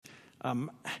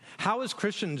How as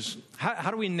Christians,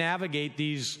 how do we navigate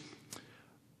these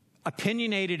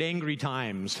opinionated, angry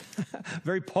times?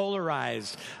 Very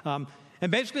polarized.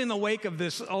 And basically in the wake of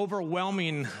this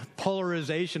overwhelming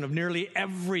polarization of nearly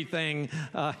everything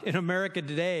in America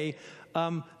today,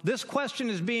 this question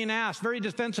is being asked very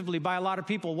defensively by a lot of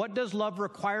people. What does love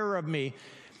require of me?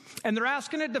 And they're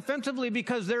asking it defensively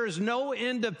because there is no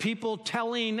end of people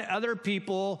telling other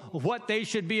people what they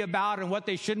should be about and what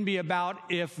they shouldn't be about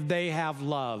if they have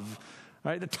love.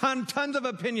 Right? Tons of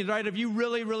opinions, right? If you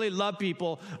really, really love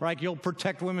people, right, you'll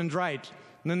protect women's rights.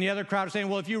 And then the other crowd is saying,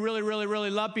 well, if you really, really,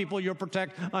 really love people, you'll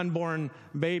protect unborn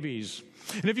babies.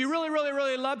 And if you really, really,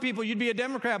 really love people, you'd be a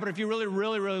Democrat. But if you really,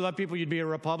 really, really love people, you'd be a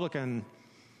Republican.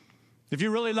 If you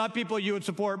really love people, you would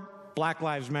support Black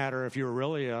Lives Matter. If you were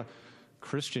really a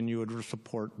Christian, you would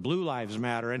support Blue Lives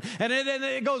Matter. And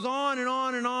it goes on and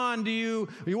on and on. Do you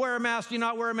wear a mask? Do you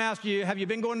not wear a mask? Have you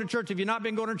been going to church? Have you not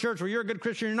been going to church? Or you're a good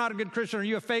Christian, you're not a good Christian. Are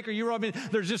you a fake?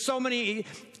 There's just so many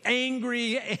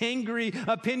angry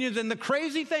opinions. And the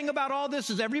crazy thing about all this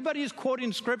is everybody is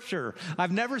quoting Scripture.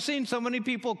 I've never seen so many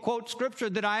people quote Scripture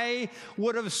that I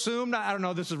would have assumed, I don't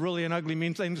know, this is really an ugly,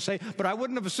 mean thing to say, but I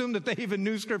wouldn't have assumed that they even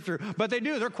knew Scripture. But they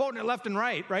do. They're quoting it left and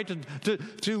right,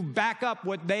 to back up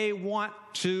what they want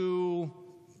to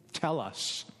tell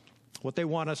us, what they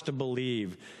want us to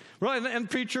believe. Well, and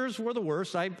preachers, we're the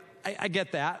worst. I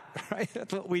get that, right?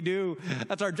 That's what we do.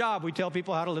 That's our job. We tell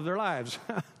people how to live their lives.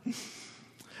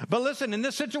 But listen, in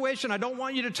this situation, I don't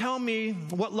want you to tell me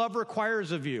what love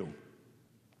requires of you.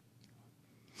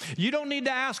 You don't need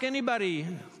to ask anybody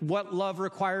what love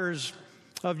requires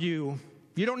of you.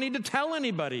 You don't need to tell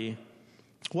anybody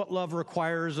what love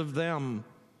requires of them.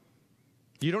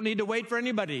 You don't need to wait for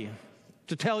anybody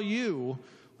to tell you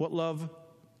what love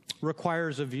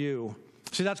requires of you.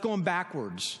 See, that's going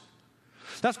backwards.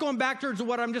 That's going back towards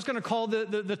what I'm just going to call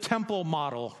the temple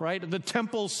model, right? The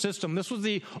temple system. This was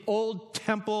the old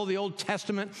temple, the Old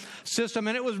Testament system,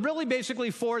 and it was really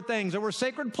basically four things. There were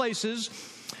sacred places,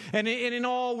 and in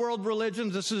all world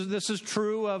religions, this is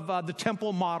true of the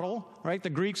temple model, right? The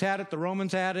Greeks had it, the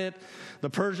Romans had it, the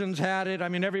Persians had it. I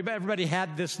mean, everybody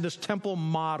had this temple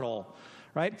model.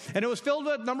 Right? And it was filled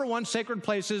with, number one, sacred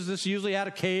places. This usually had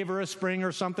a cave or a spring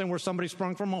or something where somebody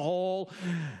sprung from a hole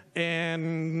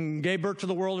and gave birth to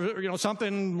the world,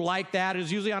 something like that. It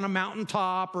was usually on a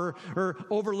mountaintop or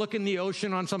overlooking the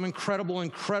ocean on some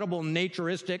incredible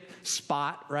naturistic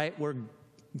spot, right?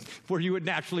 Where you would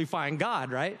naturally find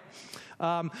God, right?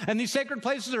 And these sacred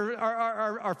places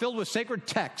are filled with sacred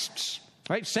texts,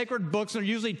 right? Sacred books are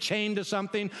usually chained to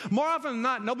something. More often than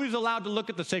not, nobody's allowed to look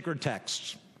at the sacred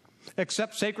texts,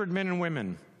 except sacred men and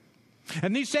women.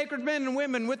 And these sacred men and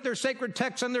women, with their sacred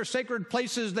texts and their sacred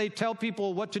places, they tell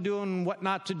people what to do and what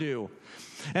not to do.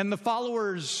 And the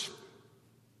followers,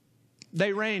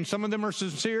 they range. Some of them are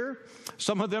sincere,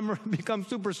 some of them become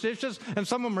superstitious, and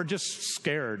some of them are just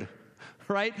scared,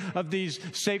 right, of these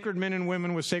sacred men and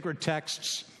women with sacred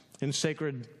texts in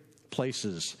sacred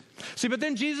places. See, but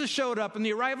then Jesus showed up, and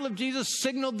the arrival of Jesus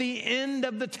signaled the end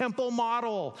of the temple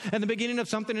model and the beginning of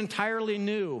something entirely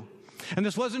new. And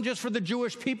this wasn't just for the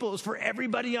Jewish people, it was for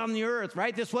everybody on the earth,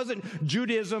 right? This wasn't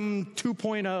Judaism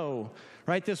 2.0,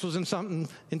 right? This was in something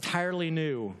entirely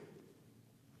new.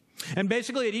 And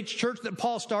basically at each church that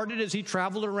Paul started as he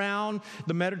traveled around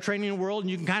the Mediterranean world,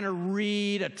 and you can kind of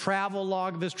read a travel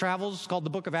log of his travels. It's called the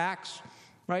Book of Acts,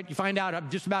 right? You find out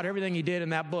just about everything he did in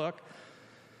that book.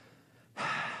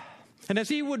 And as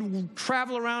he would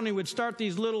travel around, he would start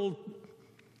these little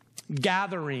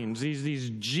gatherings,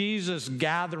 these Jesus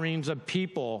gatherings of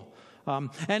people.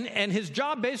 And his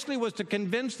job basically was to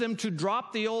convince them to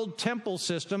drop the old temple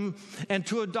system and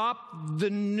to adopt the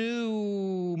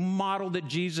new model that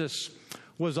Jesus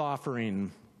was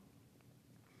offering.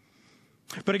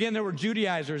 But again, there were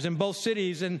Judaizers in both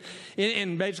cities and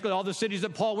in basically all the cities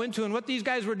that Paul went to. And what these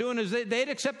guys were doing is they had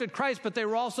accepted Christ, but they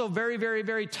were also very, very,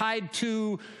 very tied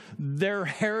to their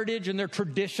heritage and their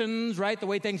traditions, right? The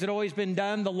way things had always been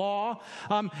done, the law.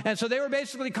 And so they were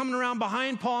basically coming around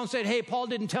behind Paul and said, hey, Paul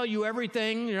didn't tell you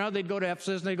everything. They'd go to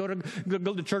Ephesus and they'd go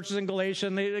to churches in Galatia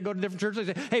and they'd go to different churches.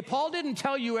 They'd say, hey, Paul didn't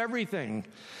tell you everything.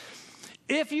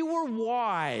 If you were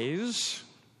wise,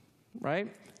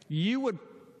 right,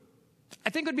 I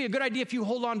think it would be a good idea if you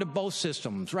hold on to both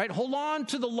systems, right? Hold on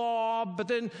to the law, but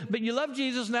you love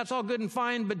Jesus and that's all good and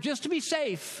fine, but just to be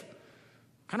safe,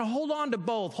 kind of hold on to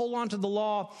both. Hold on to the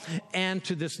law and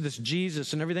to this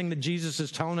Jesus and everything that Jesus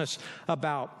is telling us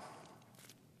about.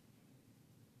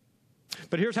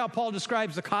 But here's how Paul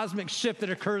describes the cosmic shift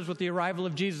that occurs with the arrival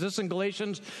of Jesus. This is in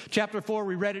Galatians chapter 4.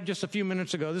 We read it just a few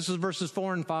minutes ago. This is verses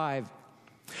 4 and 5.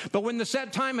 But when the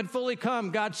set time had fully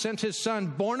come, God sent his son,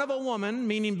 born of a woman,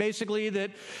 meaning basically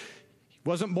that he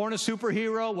wasn't born a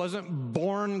superhero, wasn't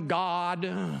born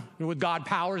God with God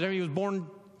powers. He was born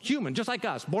human, just like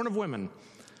us, born of women.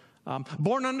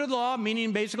 Born under the law,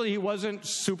 meaning basically he wasn't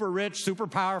super rich, super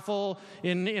powerful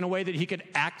in a way that he could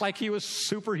act like he was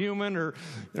superhuman or,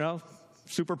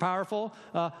 super powerful.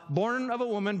 Born of a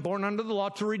woman, born under the law,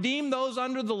 to redeem those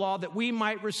under the law that we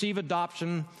might receive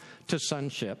adoption to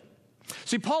sonship.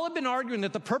 See, Paul had been arguing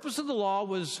that the purpose of the law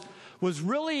was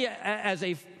really as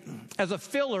a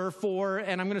filler for,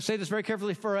 and I'm going to say this very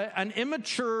carefully, for an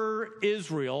immature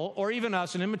Israel, or even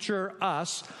us, an immature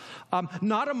us,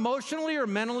 not emotionally or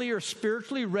mentally or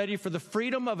spiritually ready for the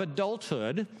freedom of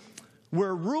adulthood,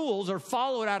 where rules are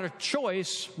followed out of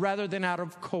choice rather than out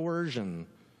of coercion.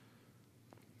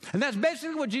 And that's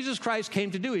basically what Jesus Christ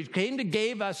came to do. He came to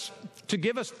give us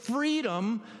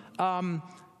freedom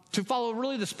to follow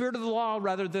really the spirit of the law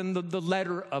rather than the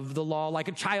letter of the law, like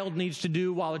a child needs to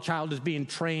do while a child is being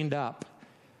trained up.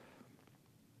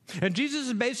 And Jesus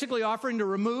is basically offering to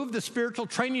remove the spiritual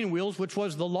training wheels, which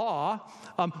was the law,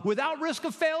 without risk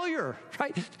of failure,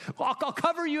 right? I'll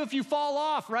cover you if you fall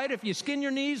off, right? If you skin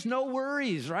your knees, no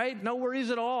worries, right? No worries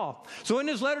at all. So in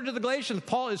his letter to the Galatians,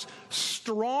 Paul is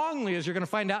strongly, as you're going to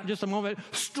find out in just a moment,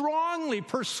 strongly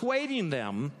persuading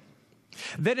them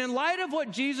that in light of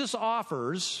what Jesus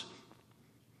offers,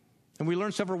 and we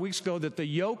learned several weeks ago that the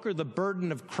yoke or the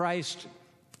burden of Christ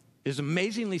is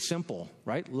amazingly simple,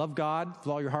 right? Love God with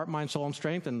all your heart, mind, soul, and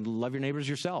strength, and love your neighbors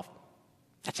yourself.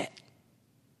 That's it.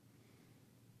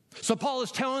 So Paul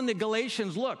is telling the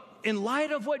Galatians, look, in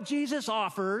light of what Jesus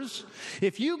offers,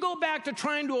 if you go back to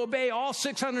trying to obey all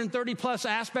 630 plus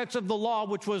aspects of the law,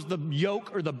 which was the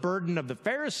yoke or the burden of the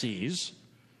Pharisees,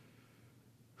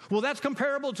 well, that's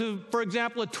comparable to, for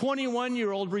example, a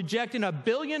 21-year-old rejecting $1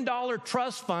 billion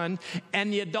trust fund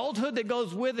and the adulthood that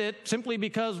goes with it simply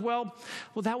because, well,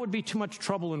 that would be too much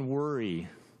trouble and worry,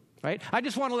 right? I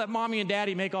just want to let mommy and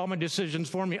daddy make all my decisions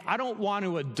for me. I don't want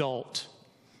to adult.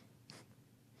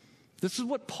 This is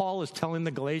what Paul is telling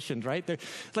the Galatians, right? They're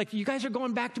like, you guys are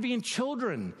going back to being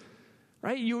children,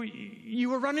 right? You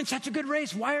were running such a good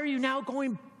race. Why are you now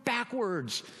going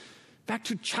backwards, back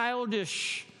to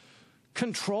childish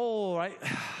control, right?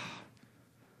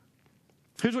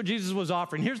 Here's what Jesus was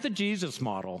offering. Here's the Jesus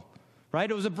model, right?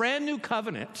 It was a brand new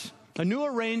covenant, a new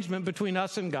arrangement between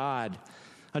us and God,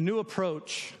 a new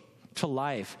approach to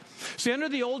life. See, under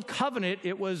the old covenant,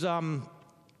 it was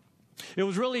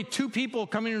really two people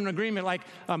coming to an agreement, like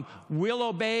we'll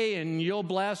obey and you'll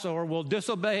bless, or we'll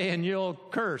disobey and you'll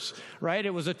curse, right?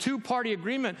 It was a two-party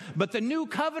agreement. But the new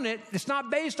covenant, it's not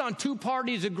based on two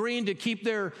parties agreeing to keep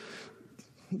their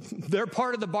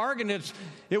part of the bargain.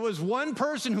 It was one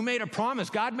person who made a promise.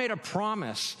 God made a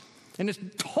promise. And it's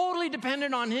totally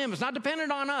dependent on him. It's not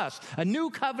dependent on us. A new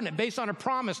covenant based on a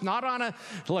promise, not on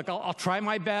look, I'll try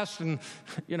my best and,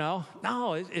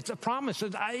 No, it's a promise.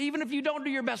 Even if you don't do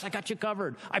your best, I got you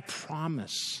covered. I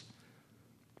promise.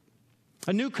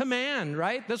 A new command,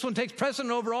 right? This one takes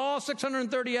precedent over all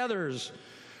 630 others.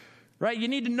 Right? You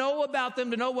need to know about them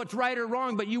to know what's right or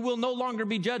wrong, but you will no longer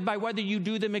be judged by whether you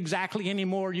do them exactly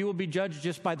anymore. You will be judged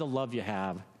just by the love you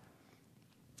have.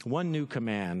 One new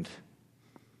command.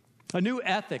 A new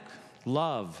ethic,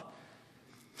 love.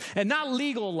 And not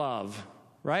legal love,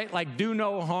 right? Like do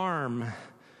no harm.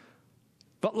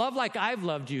 But love like I've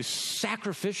loved you,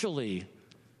 sacrificially,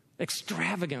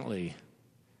 extravagantly.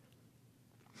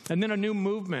 And then a new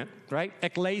movement, right?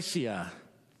 Ecclesia.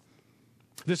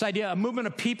 This idea, a movement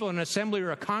of people, an assembly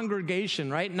or a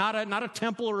congregation, right? Not a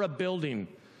temple or a building.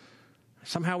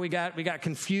 Somehow we got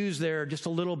confused there just a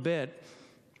little bit.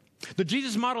 The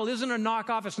Jesus model isn't a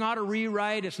knockoff. It's not a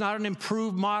rewrite. It's not an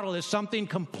improved model. It's something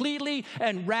completely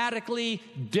and radically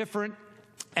different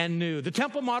and new. The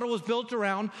temple model was built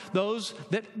around a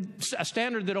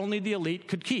standard that only the elite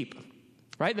could keep,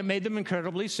 right? That made them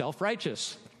incredibly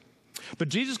self-righteous. But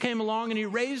Jesus came along and he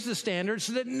raised the standard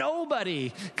so that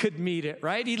nobody could meet it,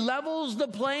 right? He levels the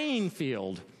playing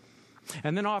field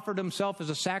and then offered himself as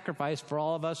a sacrifice for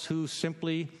all of us who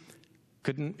simply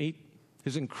couldn't meet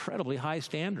his incredibly high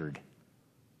standard.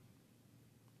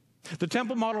 The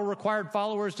temple model required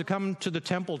followers to come to the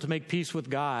temple to make peace with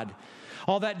God.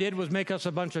 All that did was make us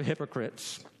a bunch of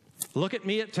hypocrites. Look at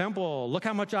me at temple. Look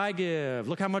how much I give.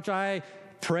 Look how much I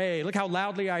pray. Look how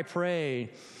loudly I pray.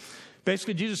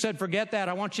 Basically, Jesus said, forget that.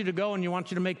 I want you to go and I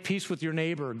want you to make peace with your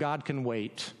neighbor. God can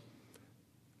wait.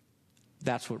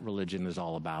 That's what religion is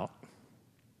all about.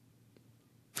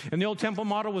 And the old temple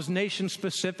model was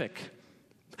nation-specific.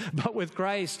 But with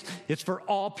Christ, it's for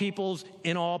all peoples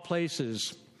in all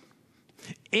places.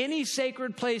 Any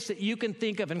sacred place that you can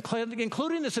think of,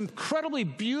 including this incredibly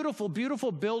beautiful,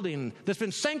 beautiful building that's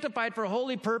been sanctified for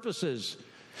holy purposes,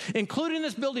 including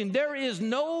this building, there is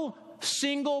no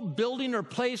single building or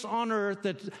place on earth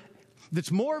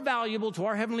that's more valuable to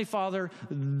our Heavenly Father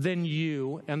than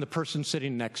you and the person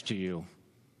sitting next to you.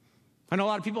 I know a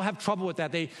lot of people have trouble with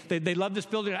that. They love this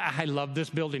building. I love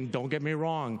this building, don't get me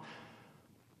wrong.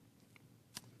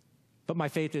 But my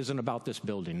faith isn't about this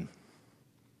building.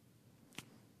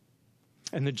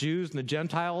 And the Jews and the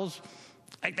Gentiles,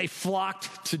 they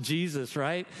flocked to Jesus,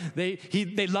 right?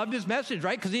 They loved his message,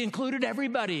 right? Because he included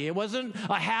everybody. It wasn't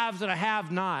a haves and a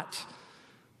have-not.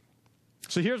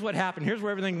 So here's what happened. Here's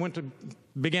where everything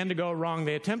began to go wrong.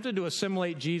 They attempted to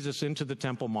assimilate Jesus into the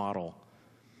temple model,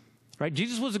 right?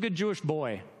 Jesus was a good Jewish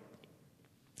boy.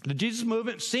 The Jesus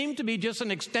movement seemed to be just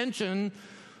an extension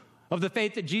of the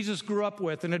faith that Jesus grew up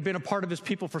with and had been a part of his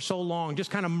people for so long,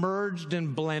 just kind of merged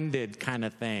and blended kind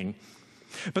of thing.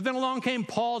 But then along came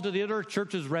Paul to the other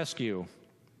church's rescue.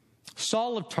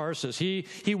 Saul of Tarsus, he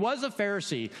was a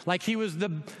Pharisee, like he was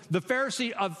the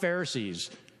Pharisee of Pharisees,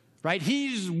 right?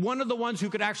 He's one of the ones who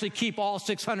could actually keep all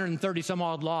 630 some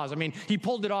odd laws. I mean, he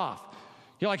pulled it off.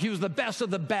 Like he was the best of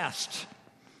the best.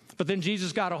 But then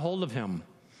Jesus got a hold of him,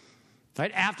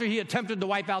 right? After he attempted to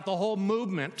wipe out the whole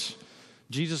movement,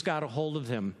 Jesus got a hold of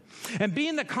him. And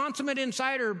being the consummate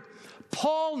insider,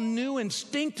 Paul knew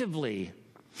instinctively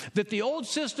that the old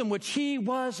system, which he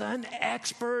was an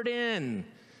expert in,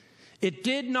 it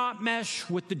did not mesh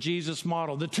with the Jesus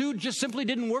model. The two just simply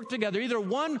didn't work together. Either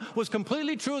one was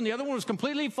completely true and the other one was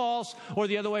completely false, or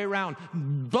the other way around.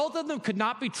 Both of them could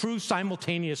not be true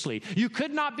simultaneously. You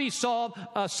could not be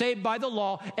saved by the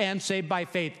law and saved by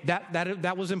faith.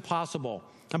 That was impossible.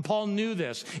 And Paul knew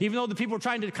this, even though the people were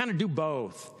trying to kind of do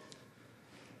both.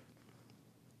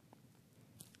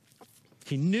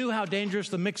 He knew how dangerous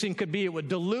the mixing could be. It would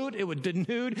dilute, it would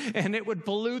denude, and it would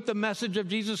pollute the message of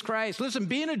Jesus Christ. Listen,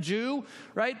 being a Jew,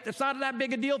 right, it's not that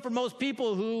big a deal for most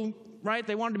people who, right,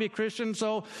 they wanted to be a Christian,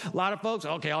 so a lot of folks,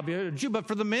 okay, I'll be a Jew. But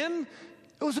for the men,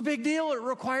 it was a big deal. It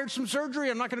required some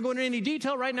surgery. I'm not going to go into any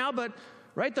detail right now, but,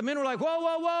 right, the men were like, whoa,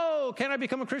 whoa, whoa, can't I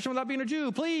become a Christian without being a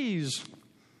Jew? Please.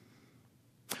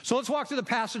 So let's walk through the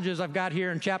passages I've got here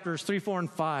in chapters 3, 4,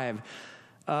 and 5.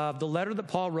 The letter that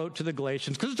Paul wrote to the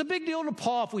Galatians, because it's a big deal to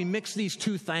Paul if we mix these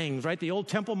two things, right? The old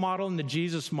temple model and the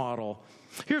Jesus model.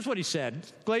 Here's what he said,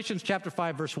 Galatians chapter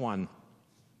 5, verse 1.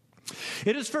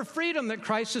 It is for freedom that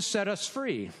Christ has set us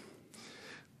free.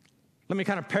 Let me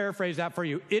kind of paraphrase that for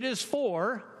you. It is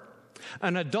for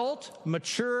an adult,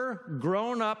 mature,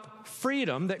 grown-up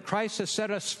freedom that Christ has set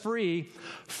us free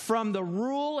from the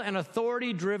rule and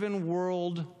authority-driven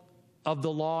world of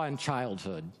the law and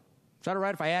childhood. Is that all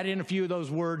right if I add in a few of those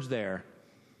words there?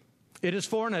 It is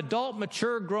for an adult,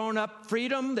 mature, grown-up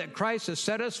freedom that Christ has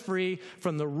set us free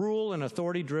from the rule and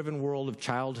authority-driven world of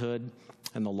childhood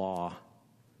and the law.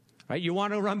 Right? You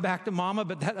want to run back to mama,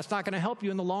 but that's not going to help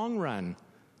you in the long run.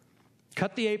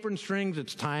 Cut the apron strings.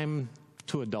 It's time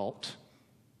to adult.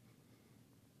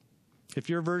 If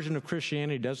your version of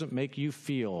Christianity doesn't make you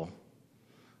feel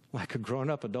like a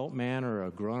grown-up adult man or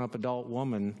a grown-up adult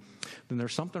woman, then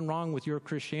there's something wrong with your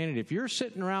Christianity. If you're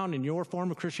sitting around in your form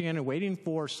of Christianity waiting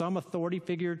for some authority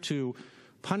figure to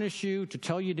punish you, to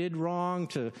tell you did wrong,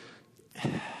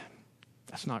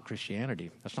 that's not Christianity.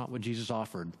 That's not what Jesus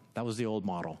offered. That was the old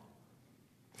model.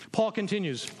 Paul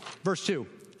continues, verse 2,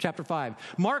 chapter 5.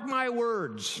 Mark my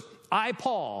words. I,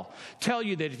 Paul, tell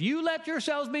you that if you let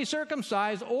yourselves be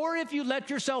circumcised, or if you let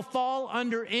yourself fall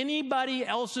under anybody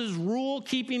else's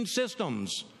rule-keeping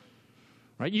systems,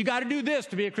 right? You got to do this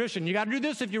to be a Christian. You got to do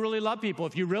this if you really love people.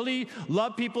 If you really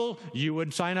love people, you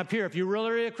would sign up here. If you really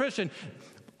are a Christian,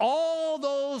 all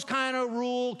those kind of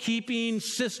rule-keeping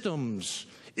systems,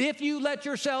 if you let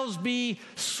yourselves be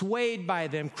swayed by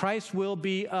them, Christ will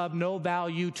be of no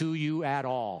value to you at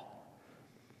all.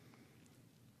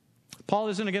 Paul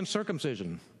isn't against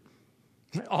circumcision.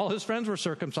 All his friends were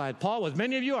circumcised. Paul was.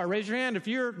 Many of you are. Raise your hand if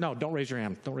you're... No, don't raise your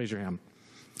hand. Don't raise your hand.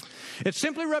 It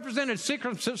simply represented,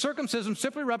 circumcision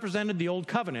simply represented the old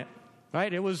covenant,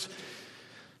 right? It was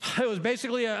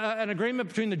basically an agreement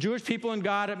between the Jewish people and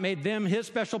God. It made them his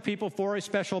special people for a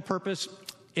special purpose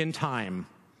in time.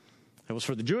 It was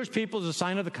for the Jewish people as a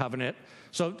sign of the covenant.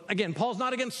 So again, Paul's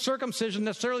not against circumcision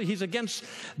necessarily. He's against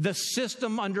the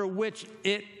system under which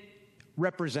it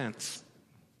represents.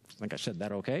 I think I said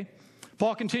that okay.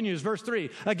 Paul continues, verse 3.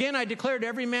 Again, I declare to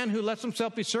every man who lets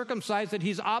himself be circumcised that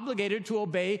he's obligated to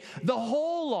obey the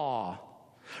whole law.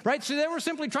 Right? So they were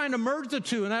simply trying to merge the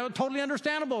two, and that was totally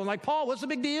understandable. And like, Paul, what's the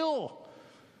big deal?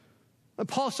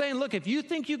 Paul's saying, look, if you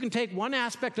think you can take one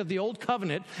aspect of the old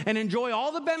covenant and enjoy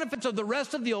all the benefits of the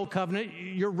rest of the old covenant,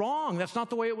 you're wrong. That's not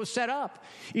the way it was set up.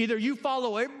 Either you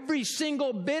follow every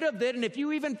single bit of it, and if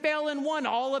you even fail in one,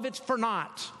 all of it's for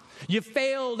naught. You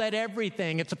failed at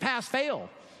everything. It's a pass-fail.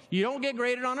 You don't get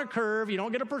graded on a curve. You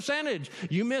don't get a percentage.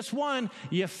 You miss one,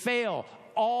 you fail.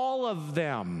 All of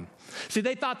them. See,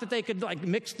 they thought that they could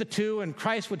mix the two and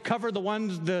Christ would cover the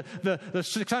ones, the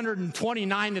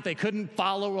 629 that they couldn't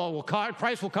follow. Well,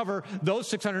 Christ will cover those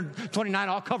 629.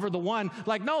 I'll cover the one.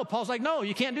 No, Paul's like, no,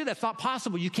 you can't do that. It's not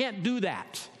possible. You can't do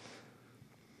that.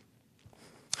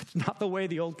 It's not the way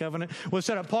the old covenant was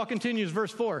set up. Paul continues,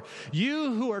 verse 4.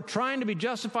 You who are trying to be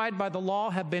justified by the law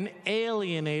have been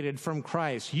alienated from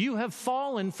Christ. You have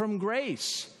fallen from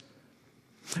grace.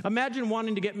 Imagine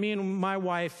wanting to get me and my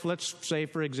wife, let's say,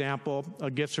 for example,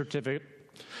 a gift certificate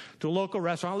to a local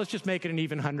restaurant. Let's just make it an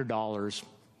even $100.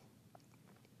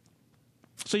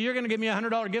 So you're going to give me a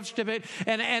 $100 gift certificate,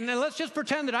 and let's just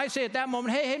pretend that I say at that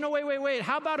moment, hey, no, wait.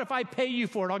 How about if I pay you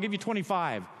for it? I'll give you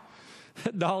 $25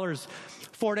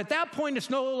 for it. At that point,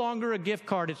 it's no longer a gift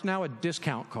card. It's now a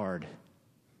discount card.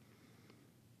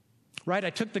 Right? I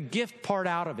took the gift part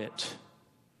out of it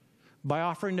by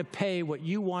offering to pay what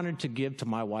you wanted to give to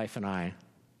my wife and I.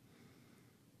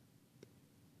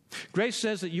 Grace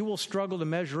says that you will struggle to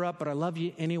measure up, but I love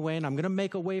you anyway, and I'm going to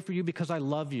make a way for you because I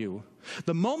love you.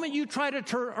 The moment you try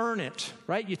to earn it,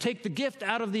 right, you take the gift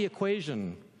out of the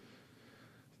equation.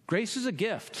 Grace is a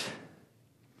gift.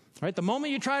 Right? The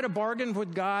moment you try to bargain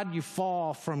with God, you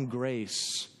fall from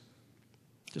grace.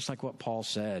 Just like what Paul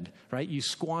said, right? You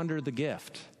squander the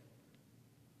gift.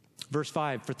 Verse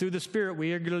 5, for through the Spirit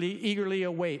we eagerly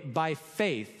await by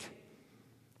faith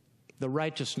the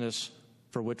righteousness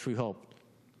for which we hope.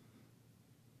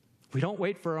 We don't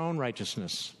wait for our own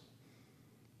righteousness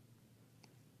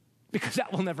because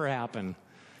that will never happen,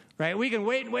 right? We can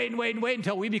wait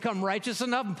until we become righteous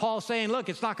enough, and Paul's saying, look,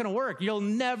 it's not going to work. You'll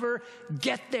never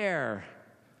get there.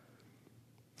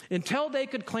 Until they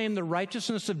could claim the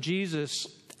righteousness of Jesus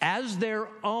as their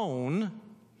own,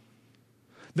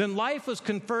 then life was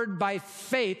conferred by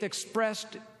faith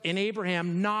expressed in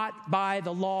Abraham, not by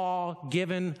the law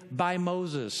given by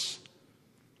Moses.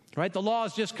 Right? The law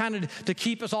is just kind of to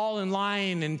keep us all in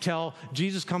line until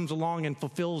Jesus comes along and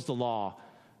fulfills the law,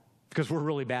 because we're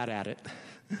really bad at it.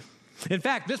 In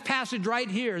fact, this passage right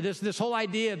here, this whole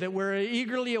idea that we're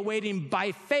eagerly awaiting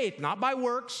by faith, not by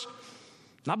works,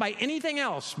 not by anything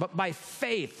else, but by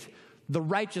faith, the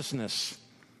righteousness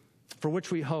for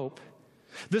which we hope.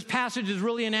 This passage is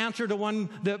really an answer to one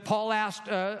that Paul asked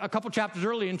a couple chapters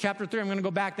early in chapter 3. I'm going to go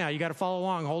back now. You got to follow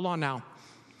along. Hold on now.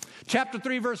 Chapter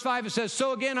 3, verse 5, it says,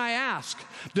 so again I ask,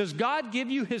 does God give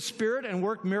you his Spirit and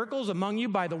work miracles among you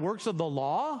by the works of the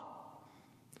law,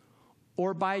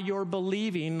 or by your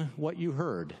believing what you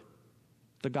heard,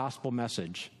 the gospel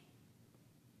message?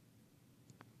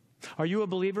 Are you a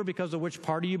believer because of which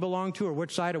party you belong to, or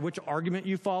which side, or which argument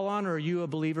you fall on, or are you a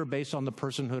believer based on the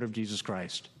personhood of Jesus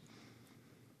Christ?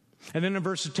 And then in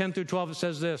verses 10 through 12, it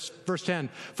says this, verse 10,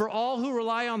 for all who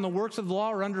rely on the works of the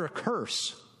law are under a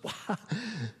curse.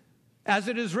 As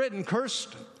it is written,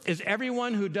 cursed is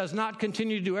everyone who does not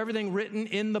continue to do everything written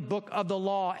in the book of the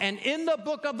law. And in the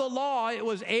book of the law, it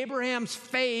was Abraham's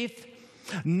faith,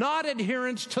 not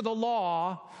adherence to the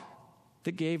law,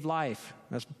 that gave life.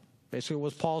 That's basically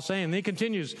what Paul's saying. And he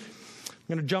continues. I'm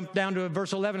going to jump down to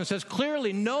verse 11. It says,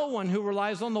 clearly no one who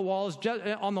relies on the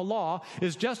law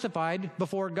is justified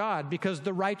before God, because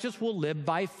the righteous will live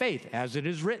by faith, as it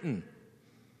is written.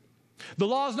 The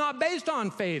law is not based on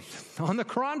faith. On the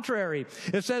contrary,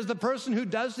 it says the person who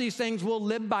does these things will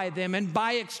live by them, and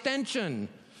by extension,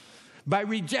 by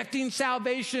rejecting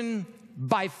salvation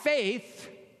by faith,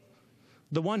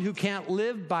 the one who can't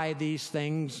live by these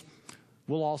things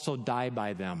will also die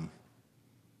by them.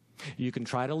 You can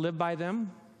try to live by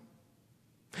them.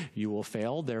 You will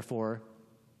fail, therefore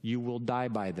you will die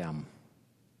by them.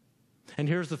 And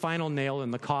here's the final nail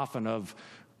in the coffin of,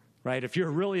 right, if you're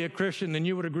really a Christian, then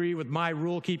you would agree with my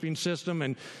rule-keeping system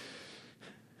and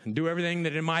do everything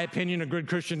that, in my opinion, a good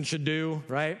Christian should do,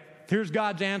 right? Here's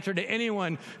God's answer to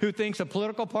anyone who thinks a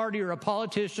political party or a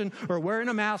politician or wearing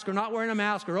a mask or not wearing a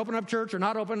mask or opening up church or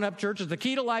not opening up church is the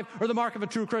key to life or the mark of a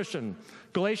true Christian.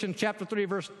 Galatians chapter 3,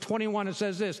 verse 21, it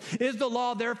says this, is the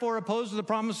law therefore opposed to the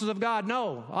promises of God?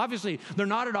 No, obviously, they're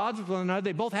not at odds with one another.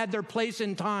 They both had their place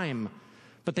in time,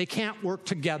 but they can't work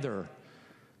together.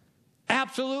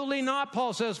 Absolutely not,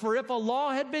 Paul says, for if a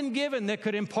law had been given that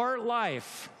could impart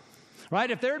life, right?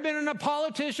 If there had been a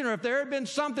politician or if there had been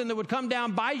something that would come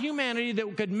down by humanity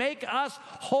that could make us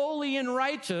holy and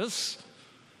righteous,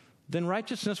 then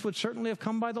righteousness would certainly have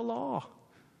come by the law.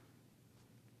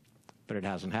 But it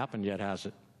hasn't happened yet, has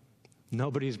it?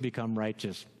 Nobody's become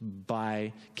righteous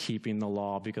by keeping the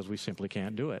law because we simply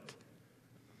can't do it.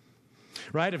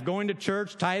 Right? If going to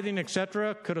church, tithing,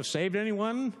 etc. could have saved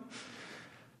anyone,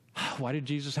 why did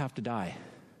Jesus have to die?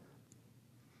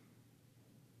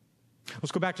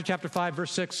 Let's go back to chapter 5,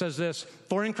 verse 6 says this,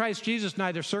 "For in Christ Jesus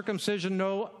neither circumcision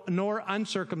nor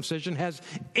uncircumcision has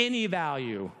any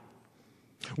value.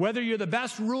 Whether you're the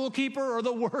best rule keeper or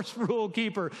the worst rule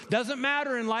keeper, doesn't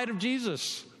matter in light of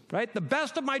Jesus." Right? The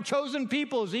best of my chosen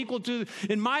people is equal to,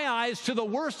 in my eyes, to the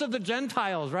worst of the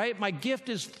Gentiles, right? My gift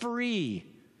is free.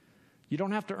 You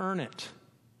don't have to earn it.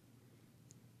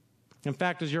 In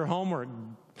fact, as your homework,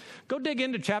 go dig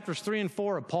into chapters 3 and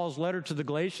 4 of Paul's letter to the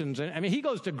Galatians. I mean, he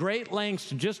goes to great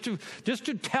lengths just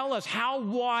to tell us how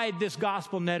wide this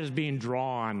gospel net is being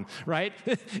drawn, right?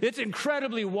 It's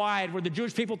incredibly wide where the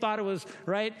Jewish people thought it was,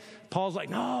 right? Paul's like,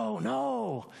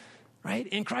 no. Right?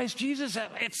 In Christ Jesus,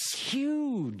 it's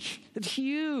huge. It's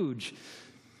huge.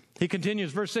 He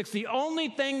continues, verse 6, "The only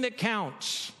thing that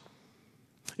counts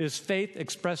is faith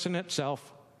expressing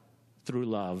itself through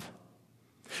love."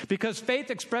 Because faith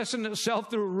expressing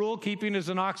itself through rule keeping is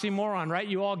an oxymoron, right?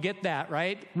 You all get that,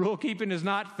 right? Rule keeping is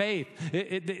not faith.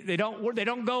 They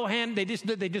don't go hand. They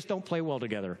just don't play well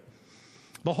together.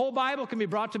 The whole Bible can be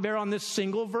brought to bear on this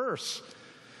single verse.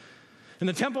 And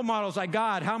the temple model is like,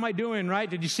 God, how am I doing, right?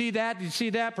 Did you see that? Did you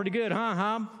see that? Pretty good,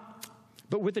 huh?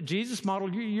 But with the Jesus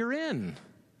model, you're in.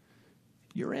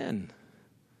 You're in.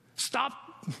 Stop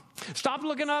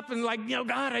looking up and like,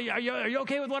 God, are you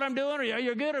okay with what I'm doing? Are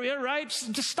you good? Are you right?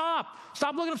 Just stop.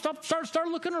 Stop looking up. Start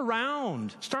looking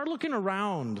around. Start looking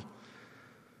around.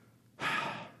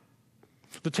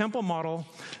 The temple model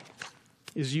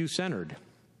is you-centered.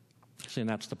 See, and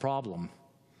that's the problem.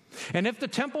 And if the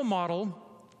temple model,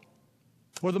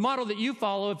 or the model that you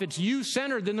follow, if it's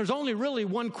you-centered, then there's only really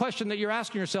one question that you're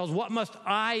asking yourselves: what must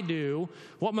I do?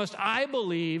 What must I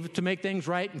believe to make things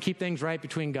right and keep things right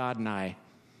between God and I?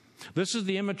 This is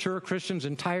the immature Christian's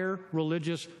entire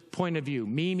religious point of view.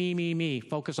 Me.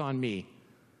 Focus on me.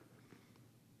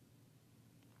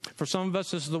 For some of us,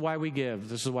 this is why we give.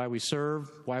 This is why we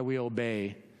serve, why we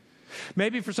obey.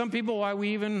 Maybe for some people, why we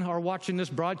even are watching this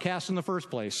broadcast in the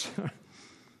first place.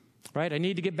 Right? I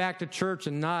need to get back to church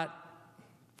and not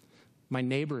my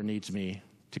neighbor needs me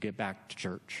to get back to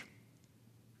church.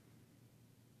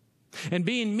 And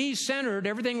being me-centered,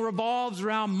 everything revolves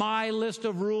around my list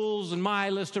of rules and my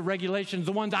list of regulations,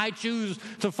 the ones I choose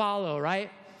to follow, right?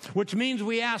 Which means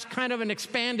we ask kind of an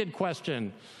expanded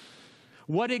question.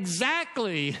 What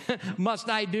exactly must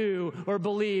I do or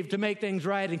believe to make things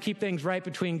right and keep things right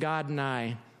between God and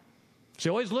I? So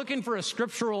always looking for a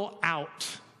scriptural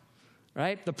out.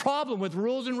 Right? The problem with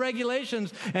rules and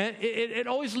regulations, and it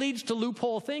always leads to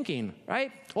loophole thinking,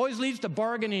 right? Always leads to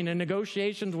bargaining and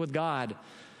negotiations with God,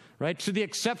 right? To the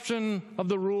exception of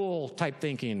the rule type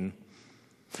thinking.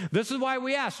 This is why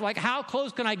we ask, like, how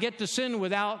close can I get to sin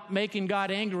without making God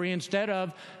angry, instead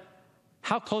of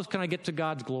how close can I get to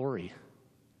God's glory?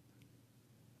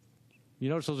 You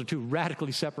notice those are two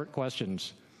radically separate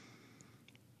questions.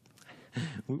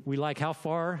 We like how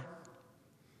far?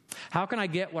 How can I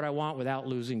get what I want without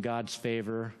losing God's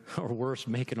favor, or worse,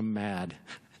 making him mad?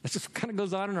 This just kind of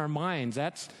goes on in our minds.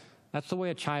 That's the way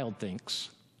a child thinks,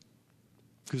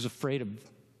 who's afraid of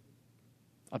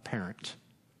a parent.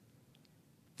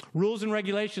 Rules and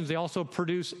regulations, they also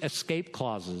produce escape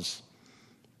clauses,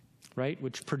 right,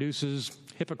 which produces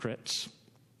hypocrites.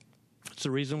 It's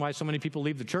the reason why so many people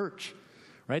leave the church,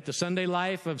 right? The Sunday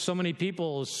life of so many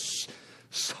people is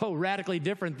so radically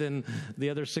different than the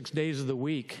other 6 days of the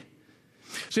week.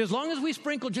 See, as long as we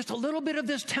sprinkle just a little bit of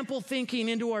this temple thinking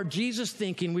into our Jesus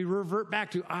thinking, we revert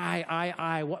back to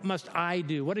I. What must I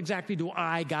do? What exactly do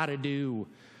I got to do?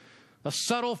 A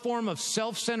subtle form of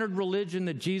self-centered religion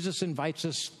that Jesus invites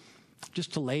us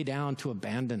just to lay down, to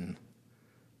abandon.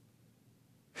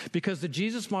 Because the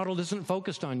Jesus model isn't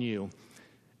focused on you.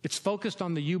 It's focused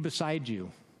on the you beside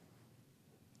you.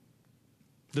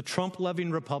 The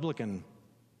Trump-loving Republican.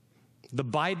 The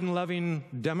Biden-loving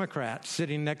Democrat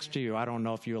sitting next to you. I don't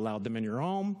know if you allowed them in your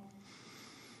home.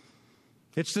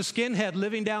 It's the skinhead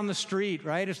living down the street,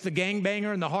 right? It's the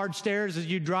gangbanger and the hard stares as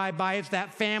you drive by. It's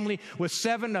that family with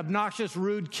 7 obnoxious,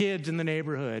 rude kids in the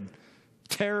neighborhood,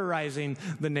 terrorizing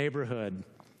the neighborhood,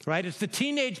 right? It's the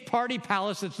teenage party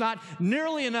palace that's not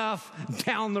nearly enough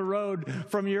down the road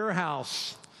from your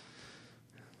house.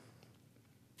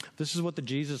 This is what the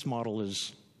Jesus model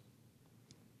is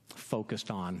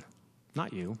focused on.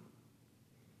 Not you.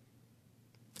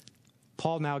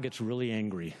 Paul now gets really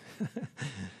angry.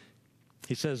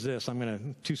 He says this,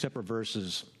 2 separate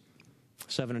verses.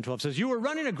 7 and 12 says, you were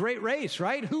running a great race,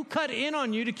 right? Who cut in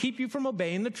on you to keep you from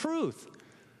obeying the truth?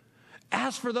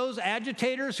 As for those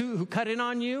agitators who cut in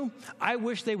on you, I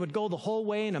wish they would go the whole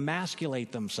way and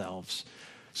emasculate themselves.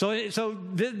 So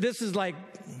this is like,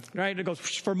 right, it goes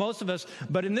for most of us,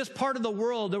 but in this part of the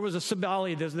world, there was a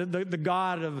Cybele, the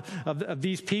god of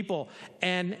these people.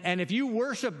 And if you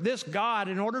worship this god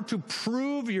in order to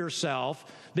prove yourself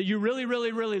that you really,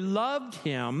 really, really loved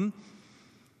him,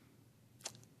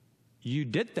 you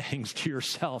did things to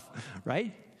yourself,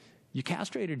 right? You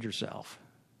castrated yourself,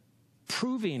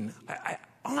 proving,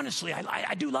 honestly,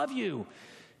 I do love you.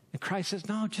 And Christ says,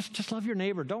 no, just love your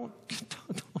neighbor. Don't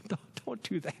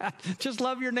do that. Just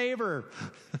love your neighbor.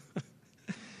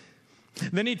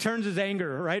 Then he turns his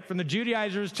anger, right, from the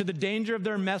Judaizers to the danger of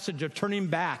their message of turning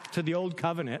back to the old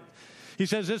covenant. He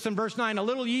says this in verse 9, a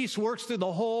little yeast works through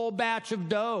the whole batch of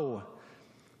dough.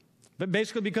 But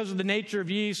basically because of the nature of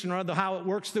yeast and how it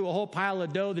works through a whole pile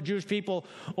of dough, the Jewish people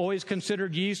always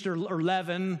considered yeast or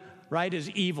leaven, right, as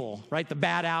evil, right, the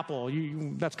bad apple.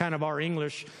 That's kind of our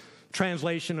English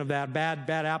translation of that. Bad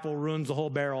apple ruins the whole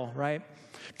barrel, right?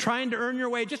 Trying to earn your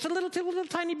way just a little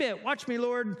tiny bit. Watch me,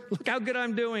 Lord. Look how good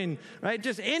I'm doing, right?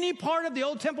 Just any part of the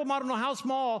old temple model, no how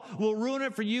small, will ruin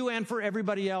it for you and for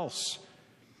everybody else.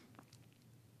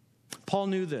 Paul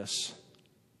knew this.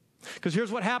 Because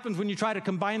here's what happens when you try to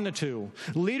combine the two.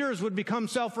 Leaders would become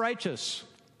self-righteous.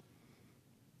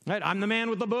 Right? I'm the man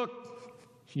with the book.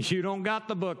 You don't got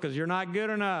the book because you're not good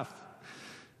enough.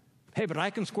 Hey, but I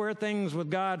can square things with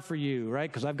God for you, right?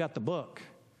 Because I've got the book.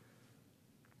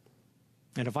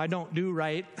 And if I don't do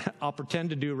right, I'll pretend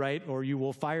to do right, or you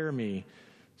will fire me.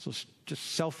 So it's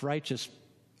just self-righteous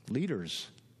leaders.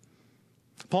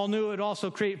 Paul knew it would also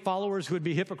create followers who would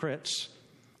be hypocrites.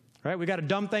 Right? We got to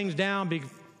dumb things down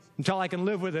until I can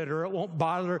live with it, or it won't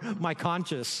bother my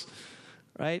conscience.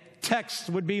 Right? Text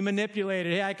would be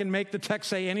manipulated. Hey, I can make the text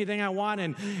say anything I want,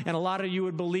 and a lot of you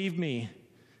would believe me.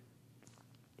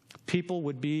 People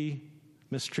would be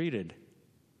mistreated.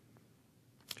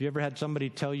 Have you ever had somebody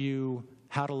tell you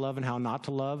how to love and how not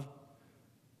to love?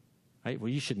 Right? Well,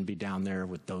 you shouldn't be down there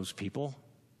with those people.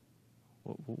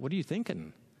 What are you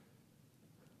thinking?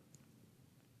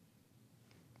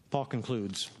 Paul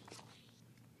concludes,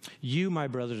 you, my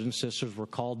brothers and sisters, were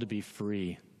called to be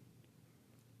free.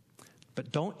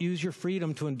 But don't use your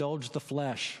freedom to indulge the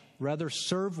flesh. Rather,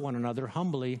 serve one another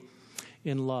humbly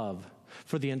in love.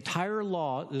 For the entire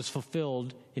law is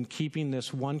fulfilled in keeping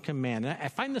this one command. And I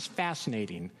find this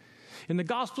fascinating. In the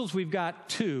Gospels, we've got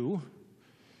two.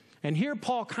 And here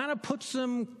Paul kind of puts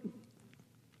the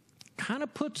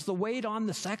weight on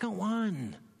the second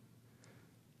one.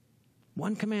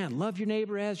 One command, love your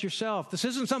neighbor as yourself. This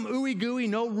isn't some ooey-gooey,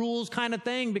 no rules kind of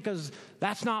thing, because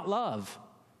that's not love.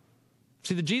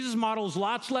 See, the Jesus model is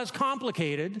lots less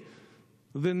complicated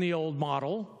than the old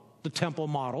model, the temple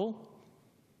model.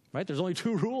 Right? There's only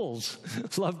two rules.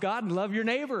 Love God and love your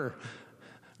neighbor.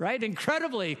 Right?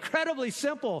 Incredibly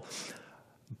simple.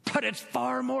 But it's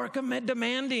far more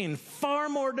demanding. Far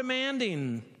more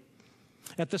demanding.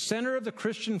 At the center of the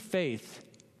Christian faith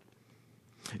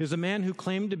is a man who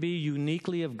claimed to be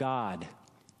uniquely of God.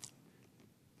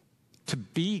 To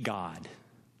be God.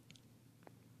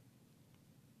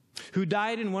 Who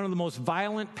died in one of the most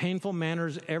violent, painful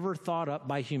manners ever thought up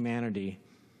by humanity.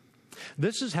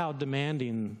 This is how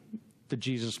demanding the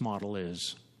Jesus model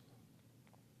is.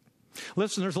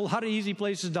 Listen, there's a lot of easy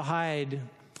places to hide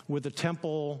with the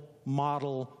temple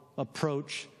model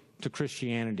approach to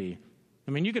Christianity.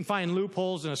 I mean, you can find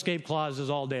loopholes and escape clauses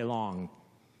all day long.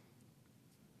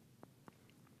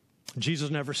 Jesus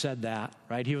never said that,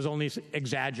 right? He was only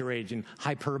exaggerating,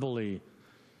 hyperbole.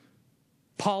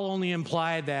 Paul only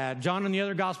implied that. John and the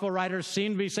other gospel writers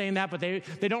seem to be saying that, but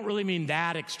they don't really mean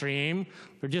that extreme.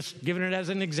 They're just giving it as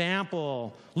an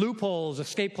example. Loopholes,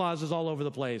 escape clauses all over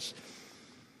the place.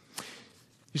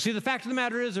 You see, the fact of the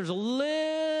matter is there's a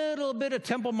little bit of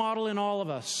temple model in all of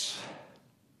us.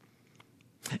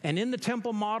 And in the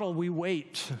temple model, we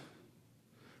wait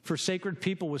for sacred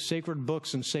people with sacred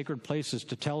books and sacred places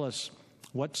to tell us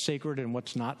what's sacred and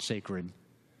what's not sacred.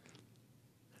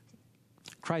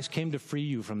 Christ came to free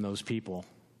you from those people.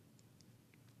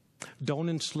 Don't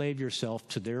enslave yourself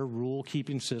to their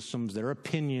rule-keeping systems, their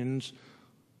opinions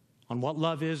on what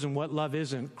love is and what love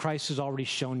isn't. Christ has already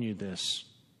shown you this.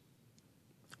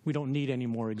 We don't need any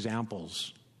more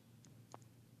examples.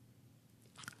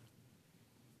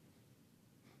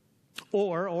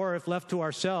 Or if left to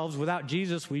ourselves, without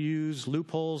Jesus, we use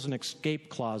loopholes and escape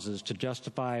clauses to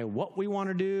justify what we want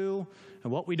to do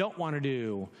and what we don't want to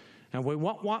do. And we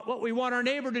want what we want our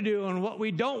neighbor to do and what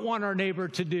we don't want our neighbor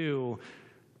to do.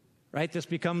 Right? This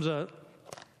becomes a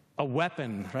a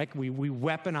weapon, right? We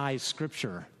weaponize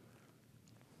Scripture.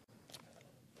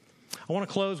 I want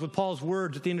to close with Paul's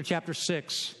words at the end of chapter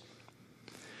 6.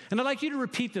 And I'd like you to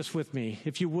repeat this with me,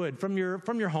 if you would, from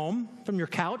your home, from your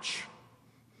couch.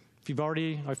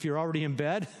 If you're already in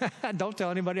bed, don't tell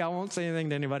anybody. I won't say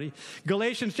anything to anybody.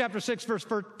 Galatians chapter 6, verse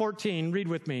 14. Read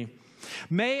with me.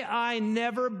 May I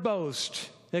never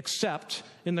boast except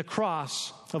in the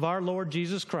cross of our Lord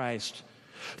Jesus Christ,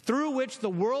 through which the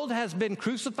world has been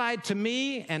crucified to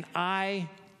me and I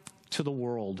to the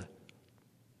world.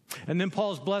 And then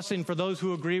Paul's blessing for those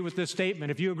who agree with this statement.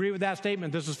 If you agree with that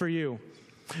statement, this is for you.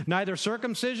 Neither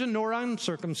circumcision nor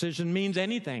uncircumcision means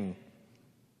anything.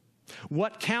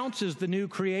 What counts is the new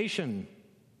creation.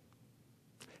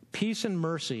 Peace and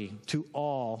mercy to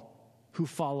all who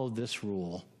follow this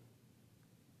rule.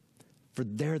 For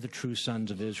they're the true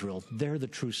sons of Israel. They're the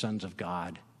true sons of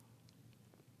God.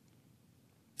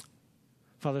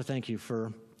 Father, thank you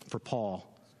for Paul.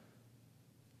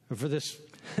 And for this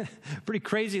pretty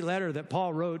crazy letter that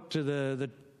Paul wrote to the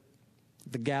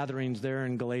gatherings there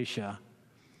in Galatia.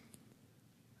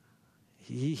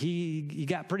 He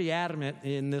got pretty adamant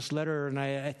in this letter, and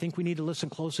I think we need to listen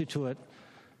closely to it.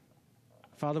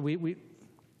 Father, we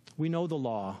know the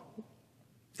law.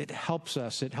 It helps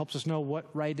us. It helps us know what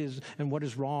right is and what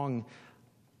is wrong.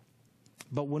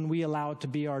 But when we allow it to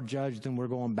be our judge, then we're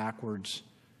going backwards.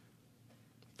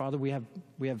 Father, we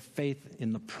have faith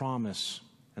in the promise,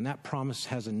 and that promise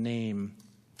has a name.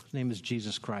 His name is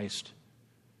Jesus Christ.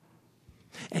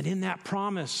 And in that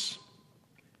promise,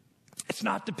 it's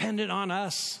not dependent on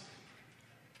us.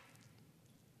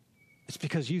 It's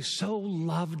because you so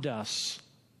loved us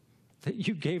that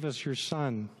you gave us your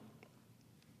Son,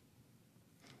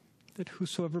 that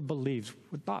whosoever believes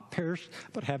would not perish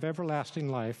but have everlasting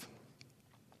life.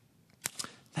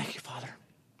 Thank you, Father.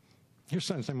 In your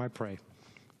Son's name I pray.